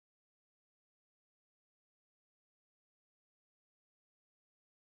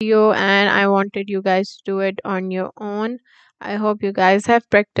video and I wanted you guys to do it on your own. I hope you guys have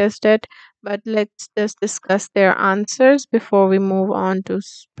practiced it, but let's just discuss their answers before we move on to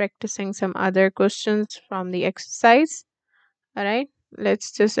practicing some other questions from the exercise. All right,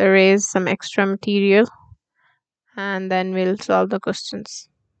 let's just erase some extra material and then we'll solve the questions.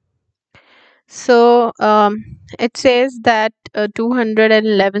 So it says that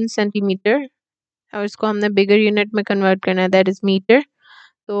 211 centimeter और इसको हमने bigger unit में convert करना है, that is metre.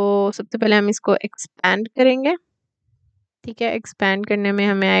 तो सबसे पहले हम इसको एक्सपैंड करेंगे. ठीक है, एक्सपैंड करने में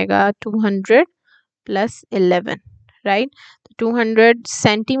हमें आएगा 200 प्लस 11, राइट. तो 200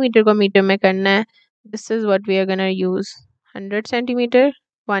 सेंटीमीटर को मीटर में करना है. This is what we are gonna use. 100 centimetre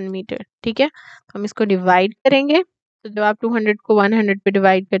 1 metre. ठीक है, तो हम इसको डिवाइड करेंगे. तो जब आप 200 को 100 पे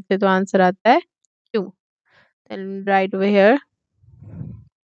डिवाइड करते हैं तो आंसर आता है 2. Then right over here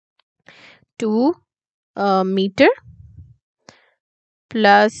 2 meter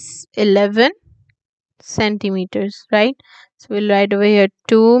plus 11 centimeters, right? So we'll write over here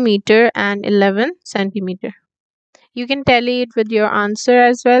 2 meter and 11 centimeter. You can tally it with your answer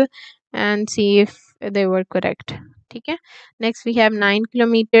as well and see if they were correct. ठीक है, next we have 9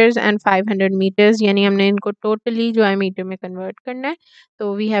 kilometres and 500 metres, यानी हमने इनको totally जो है metre में convert करना है.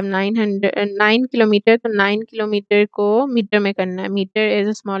 तो वी हैव 9 किलोमीटर, तो 9 किलोमीटर को मीटर में करना है. Metre is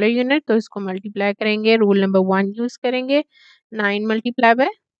a smaller unit, तो इसको मल्टीप्लाई करेंगे. रूल नंबर 1 यूज करेंगे. 9 multiply by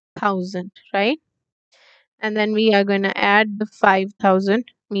 1000, right. And then we are going to add the 5000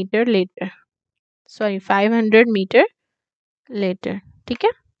 meter later. Sorry, 500 meter later. ठीक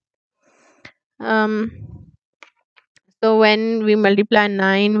है. So when we multiply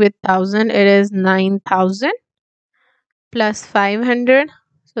 9 with 1000, it is 9000 plus 500.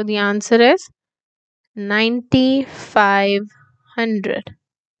 So the answer is 9500.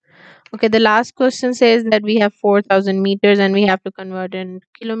 Okay, the last question says that we have 4000 meters and we have to convert in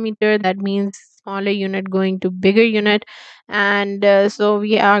kilometer. That means smaller unit going to bigger unit, and so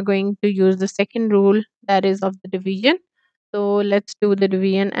we are going to use the second rule, that is of the division. So let's do the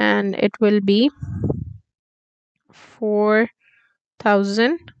division, and it will be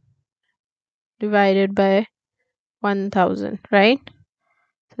 4000 divided by 1000, right?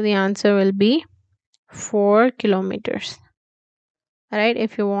 So the answer will be 4 kilometers. All right,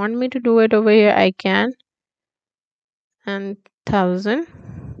 if you want me to do it over here, I can. And 1000,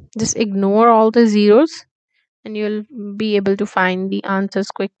 just ignore all the zeros and you'll be able to find the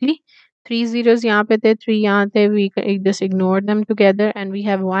answers quickly. 3 zeros यहाँ पे थे, 3 यहाँ थे, we just ignore them together and we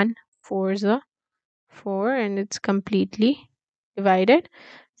have 1. 4 is a 4 and it's completely divided.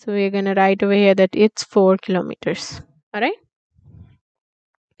 So we're going to write over here that it's 4 kilometers. All right,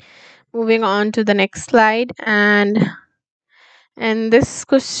 moving on to the next slide. And this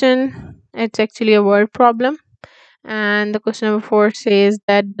question, it's actually a word problem. And the question number 4 says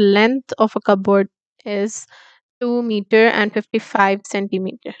that the length of a cupboard is 2 meter and 55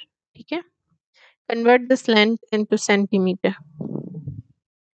 centimeter. ठीक है, convert this length into centimeter.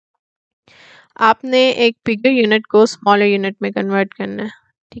 आपने एक bigger unit को smaller unit में convert करना है.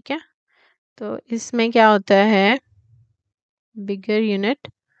 ठीक है, तो इसमें क्या होता है, बिगर यूनिट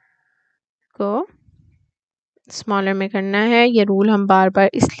को स्मॉलर में करना है. ये रूल हम बार बार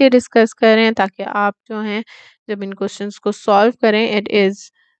इसलिए डिस्कस कर रहे हैं ताकि आप जो हैं जब इन क्वेश्चंस को सॉल्व करें, it is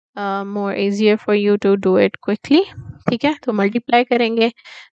more easier for you to do it quickly. ठीक है, तो मल्टीप्लाई करेंगे.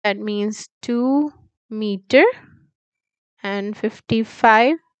 That means 2 metre and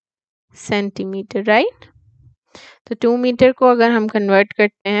 55 centimetre, right. तो 2 मीटर को अगर हम कन्वर्ट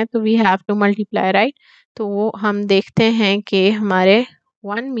करते हैं तो we have to multiply, right. तो वो हम देखते हैं कि हमारे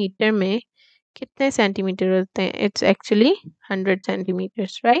 1 मीटर में कितने सेंटीमीटर होते हैं. It's actually 100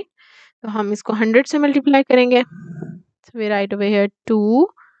 centimetres, right. तो हम इसको 100 से मल्टीप्लाई करेंगे. So we write over here 2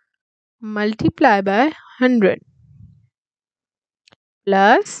 multiply by 100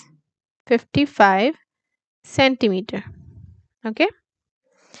 plus 55 centimeter. Okay,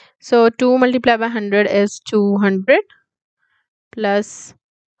 so 2 multiplied by 100 is 200 plus,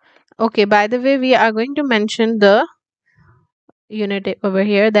 okay, by the way, we are going to mention the unit over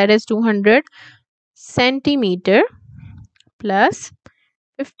here, that is 200 centimeter plus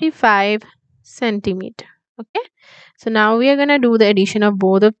 55 centimeter. Okay, so now we are going to do the addition of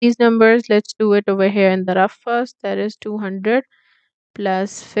both of these numbers. Let's do it over here in the rough first. That is 200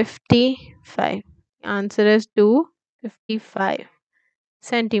 plus 55. Answer is 255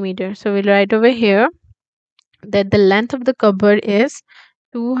 centimeter. So we'll write over here that the length of the cupboard is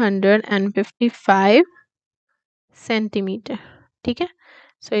 255 centimeter. ठीक है,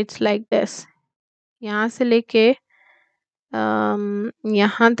 so it's like this. यहाँ से लेके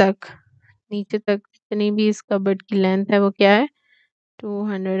यहाँ तक नीचे तक जितनी भी इस कबर्ड की लेंथ है वो क्या है,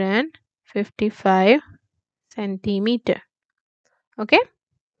 255 centimeter. Okay,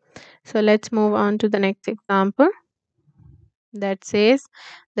 so let's move on to the next example that says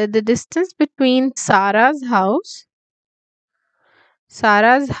that the distance between Sarah's house,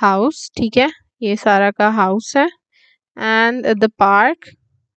 ठीक है, ये सारा का house है, and the park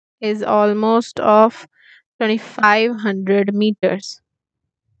is almost of 2500 meters.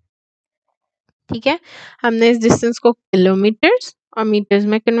 ठीक है, हमने इस डिस्टेंस को किलोमीटर्स और मीटर्स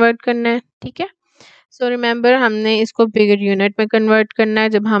में कन्वर्ट करना है. ठीक है, सो रिमेंबर हमने इसको बिगर यूनिट में कन्वर्ट करना है.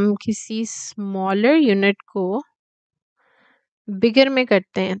 जब हम किसी स्मॉलर यूनिट को बिगर में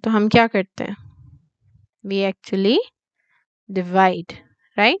करते हैं तो हम क्या करते हैं? We actually divide,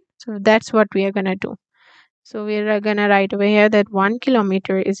 right? So that's what we are gonna do. So we are gonna write over here that 1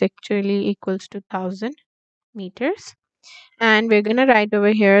 kilometer is actually equals to 1000 meters, and we're gonna write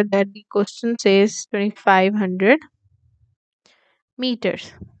over here that the question says 2500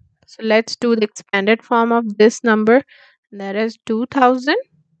 meters. So let's do the expanded form of this number, that is 2000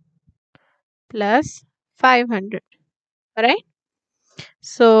 plus 500. All right,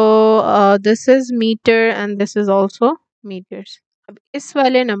 so this is meter and this is also meters. अब इस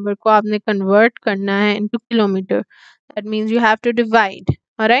वाले number को आपने convert करना है into kilometre. That means you have to divide.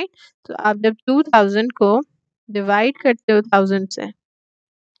 Alright, तो आप जब 2000 को डिवाइड करते हो 1000 से,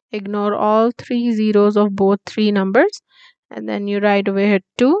 ignore all three zeros of both three numbers, and then you write over here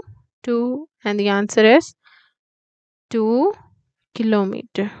 2, and the answer is 2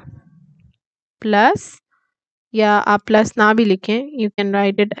 kilometer plus, या आप प्लस ना भी लिखें, you can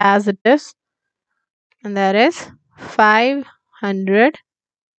write it as it is, and that is 500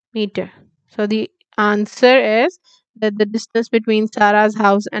 meter. So the answer is that the distance between Sarah's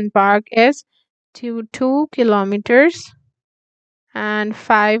house and park is 2 kilometers and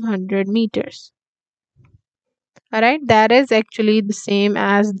 500 meters. Alright, that is actually the same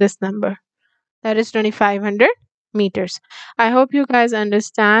as this number. That is 2500 meters. I hope you guys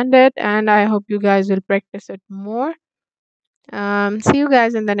understand it, and I hope you guys will practice it more. See you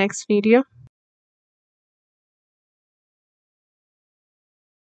guys in the next video.